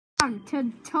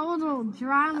To Total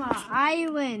Drama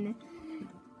Island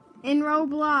in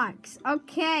Roblox.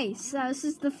 Okay, so this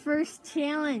is the first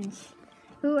challenge.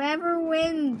 Whoever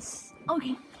wins.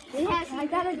 Okay. I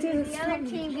gotta do this. The other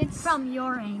team gets from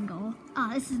your angle.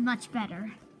 Oh, this is much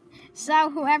better. So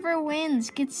whoever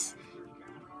wins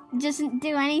doesn't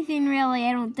do anything really,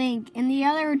 I don't think. And the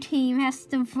other team has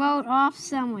to vote off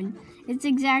someone. It's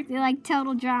exactly like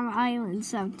Total Drama Island.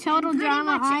 So Total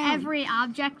Drama Pretty much Island. every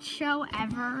object show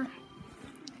ever.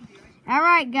 All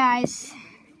right, guys.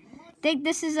 I think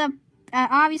this is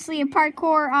obviously a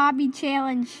parkour obby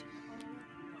challenge.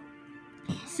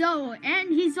 So, and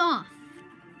he's off.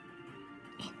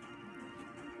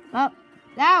 Oh,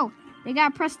 no. They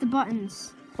gotta press the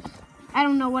buttons. I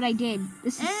don't know what I did.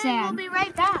 This is sad. We'll be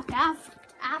right back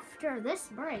after this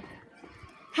break.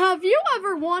 Have you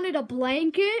ever wanted a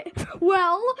blanket?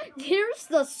 Well, here's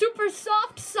the super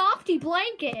soft softy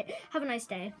blanket. Have a nice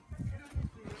day.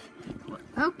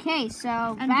 Okay, so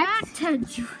And back to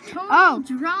Total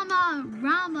Drama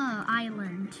Rama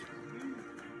Island.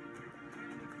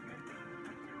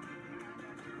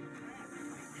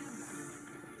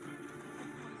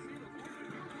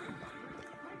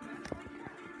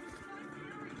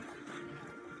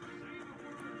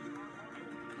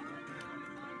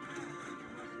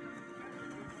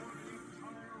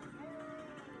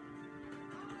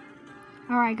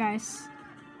 All right, guys.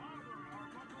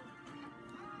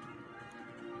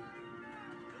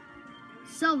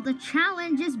 So the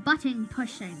challenge is button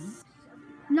pushing.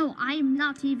 No, I'm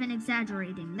not even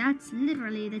exaggerating. That's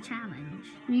literally the challenge.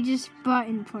 You just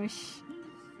button push.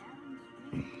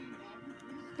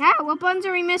 Ah, what buttons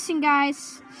are we missing,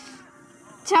 guys?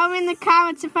 Tell me in the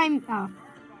comments if I'm... Oh.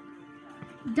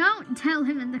 Don't tell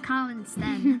him in the comments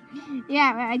then.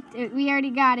 Yeah, we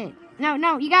already got it.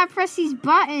 No, you gotta press these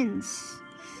buttons.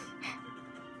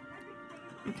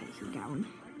 Okay, so we got one.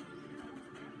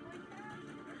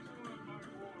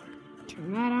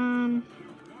 Turn that on.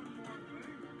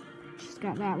 She's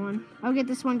got that one. I'll get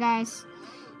this one, guys.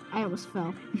 I almost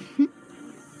fell.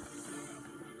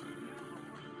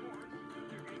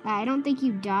 I don't think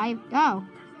you died. Oh.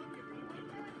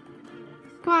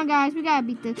 Come on, guys. We gotta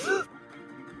beat this.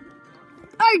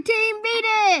 Our team beat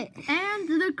it! And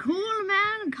the Cool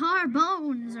Man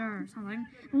Carbones or something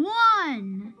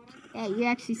won. Yeah, you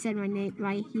actually said my name,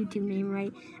 my YouTube name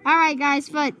right. All right, guys,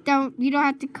 but you don't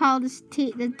have to call this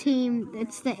the team.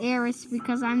 It's the heiress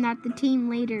because I'm not the team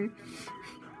leader.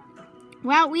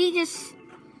 Well, we just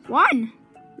won.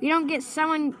 We don't get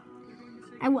someone.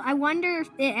 I wonder if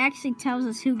it actually tells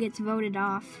us who gets voted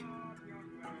off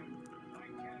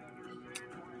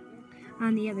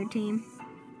on the other team.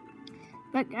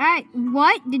 But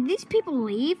what? Did these people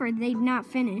leave or did they not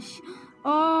finish?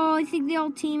 Oh, I think the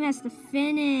old team has to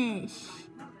finish.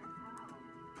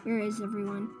 Where is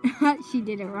everyone? She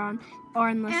did it wrong. Or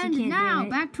unless you can't do it. And now,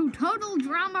 back to Total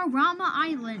Drama Rama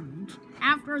Island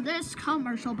after this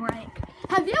commercial break.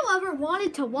 Have you ever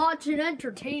wanted to watch an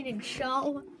entertaining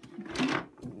show?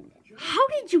 How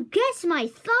did you guess my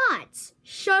thoughts?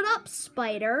 Shut up,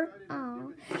 Spider.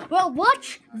 Oh. Well,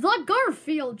 watch The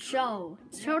Garfield Show.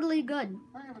 It's totally good.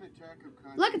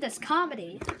 Look at this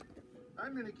comedy.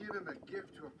 I'm going to give him a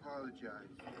gift to apologize.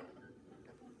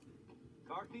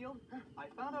 Garfield, I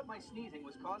found out my sneezing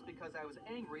was caused because I was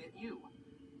angry at you.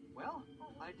 Well,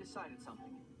 I decided something.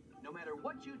 No matter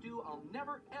what you do, I'll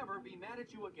never, ever be mad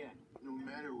at you again. No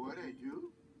matter what I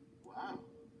do? Wow.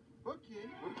 Okay.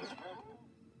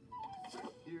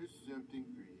 Here's something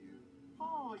for you.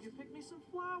 Oh, you picked me some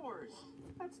flowers.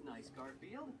 That's nice,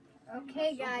 Garfield.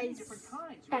 Okay, guys. Different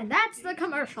kinds. And that's the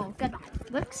commercial. Goodbye.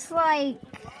 Looks like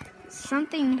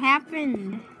something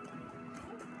happened.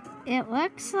 It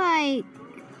looks like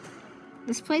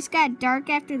this place got dark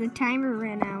after the timer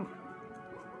ran out.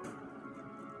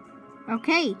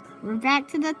 Okay, we're back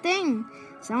to the thing.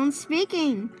 Someone's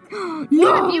speaking. One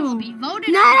No! of you will be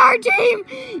voted Not out. our team!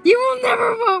 You will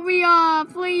never vote me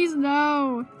off! Please,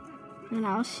 no. And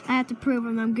I have to prove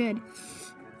him I'm good.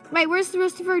 Wait, where's the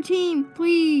rest of our team?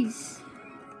 Please.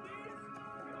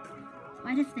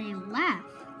 What if they left?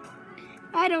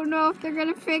 I don't know if they're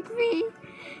gonna pick me.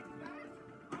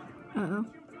 Uh-oh.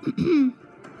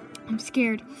 I'm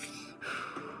scared.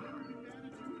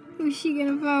 Who's she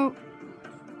gonna vote?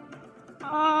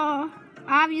 Oh,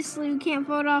 obviously we can't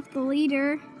vote off the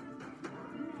leader.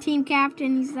 Team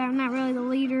captain, he's not really the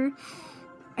leader.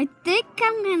 I think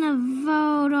I'm gonna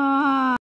vote off